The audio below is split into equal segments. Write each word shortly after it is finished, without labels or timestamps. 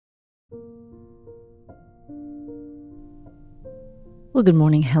Well, good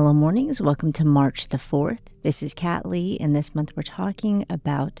morning. Hello, mornings. Welcome to March the 4th. This is Kat Lee, and this month we're talking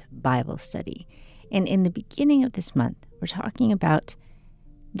about Bible study. And in the beginning of this month, we're talking about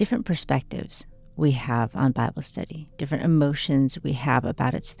different perspectives we have on Bible study, different emotions we have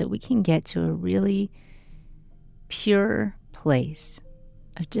about it, so that we can get to a really pure place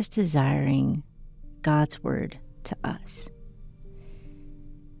of just desiring God's word to us.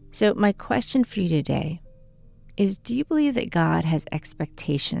 So, my question for you today is, do you believe that God has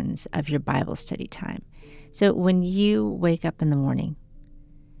expectations of your Bible study time? So when you wake up in the morning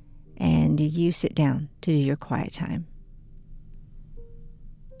and you sit down to do your quiet time,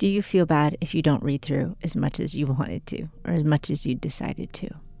 do you feel bad if you don't read through as much as you wanted to or as much as you decided to?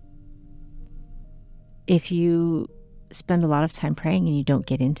 If you spend a lot of time praying and you don't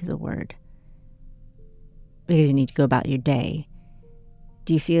get into the Word because you need to go about your day,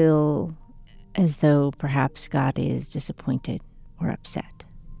 do you feel as though perhaps God is disappointed or upset?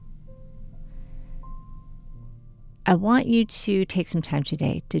 I want you to take some time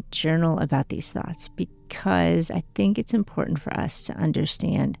today to journal about these thoughts, because I think it's important for us to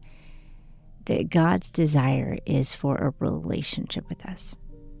understand that God's desire is for a relationship with us.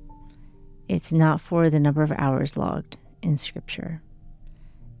 It's not for the number of hours logged in Scripture.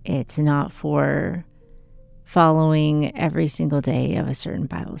 It's not for following every single day of a certain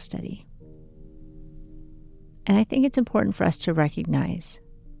Bible study. And I think it's important for us to recognize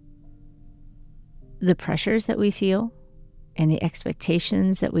the pressures that we feel and the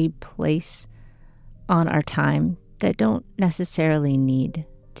expectations that we place on our time that don't necessarily need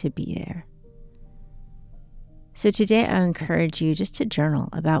to be there. So today I encourage you just to journal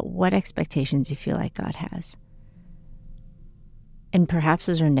about what expectations you feel like God has. And perhaps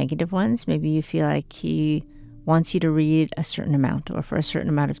those are negative ones. Maybe you feel like He wants you to read a certain amount or for a certain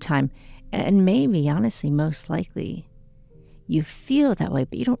amount of time. And maybe, honestly, most likely, you feel that way,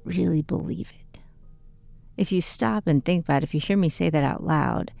 but you don't really believe it. If you stop and think about it, if you hear me say that out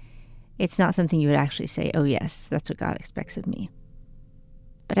loud, it's not something you would actually say, oh yes, that's what God expects of me.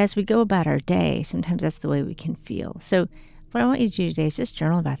 But as we go about our day, sometimes that's the way we can feel. So what I want you to do today is just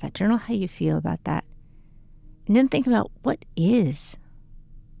journal about that. Journal how you feel about that. And then think about, what is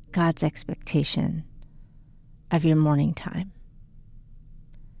God's expectation of your morning time?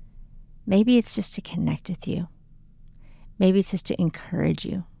 Maybe it's just to connect with you. Maybe it's just to encourage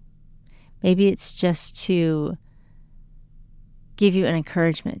you. Maybe it's just to give you an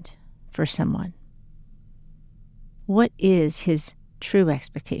encouragement for someone. What is His true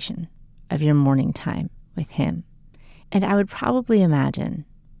expectation of your morning time with Him? And I would probably imagine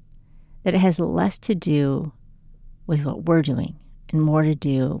that it has less to do with what we're doing and more to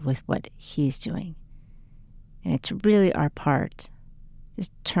do with what He's doing. And it's really our part.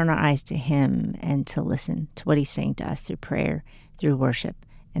 Just turn our eyes to Him and to listen to what He's saying to us through prayer, through worship,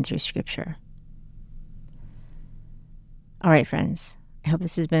 and through Scripture. All right, friends, I hope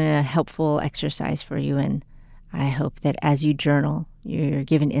this has been a helpful exercise for you, and I hope that as you journal, you're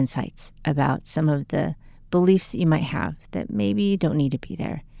given insights about some of the beliefs that you might have that maybe don't need to be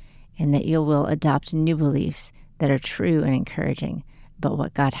there, and that you will adopt new beliefs that are true and encouraging about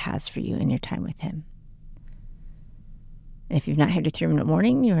what God has for you in your time with Him. And if you've not had your 3-minute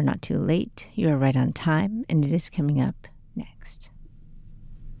morning, you are not too late. You are right on time, and it is coming up next.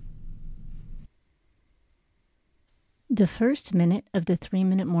 The first minute of the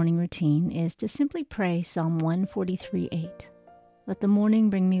 3-minute morning routine is to simply pray Psalm 143:8. Let the morning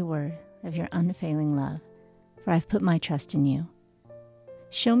bring me word of your unfailing love, for I've put my trust in you.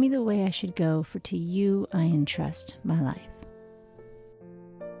 Show me the way I should go, for to you I entrust my life.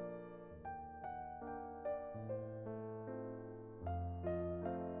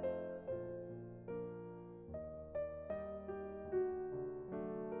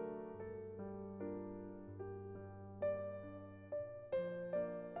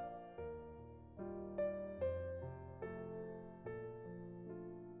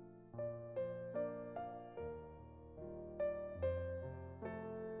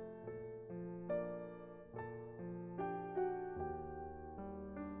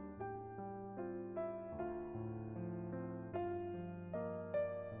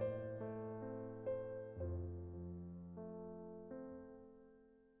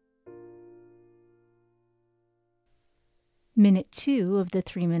 Minute 2 of the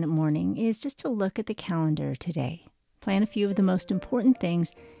 3-minute morning is just to look at the calendar today. Plan a few of the most important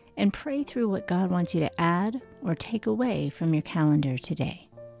things and pray through what God wants you to add or take away from your calendar today.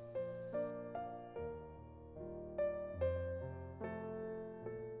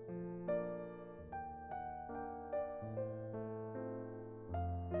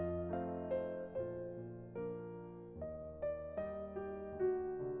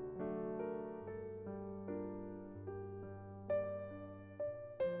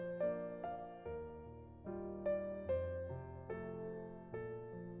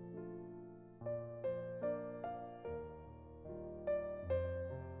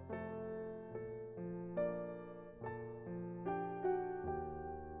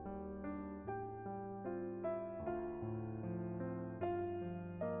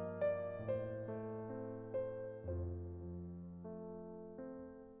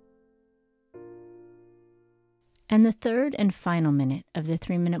 And the third and final minute of the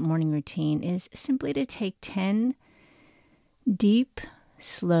 3-minute morning routine is simply to take 10 deep,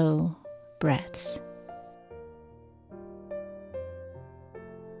 slow breaths.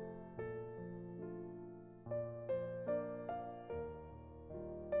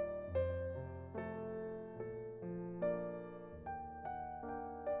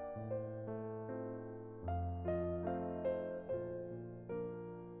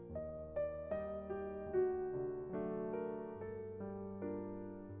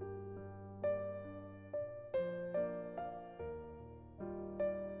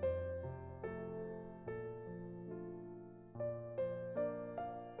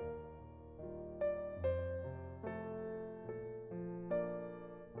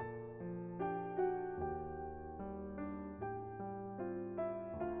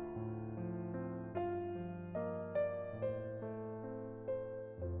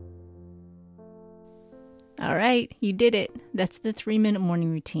 All right, you did it. That's the 3-minute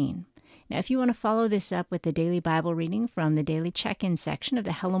morning routine. Now, if you want to follow this up with the daily Bible reading from the daily check-in section of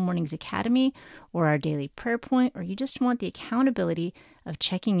the Hello Mornings Academy or our daily prayer point, or you just want the accountability of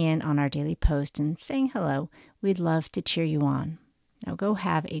checking in on our daily post and saying hello, we'd love to cheer you on. Now go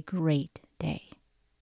have a great day.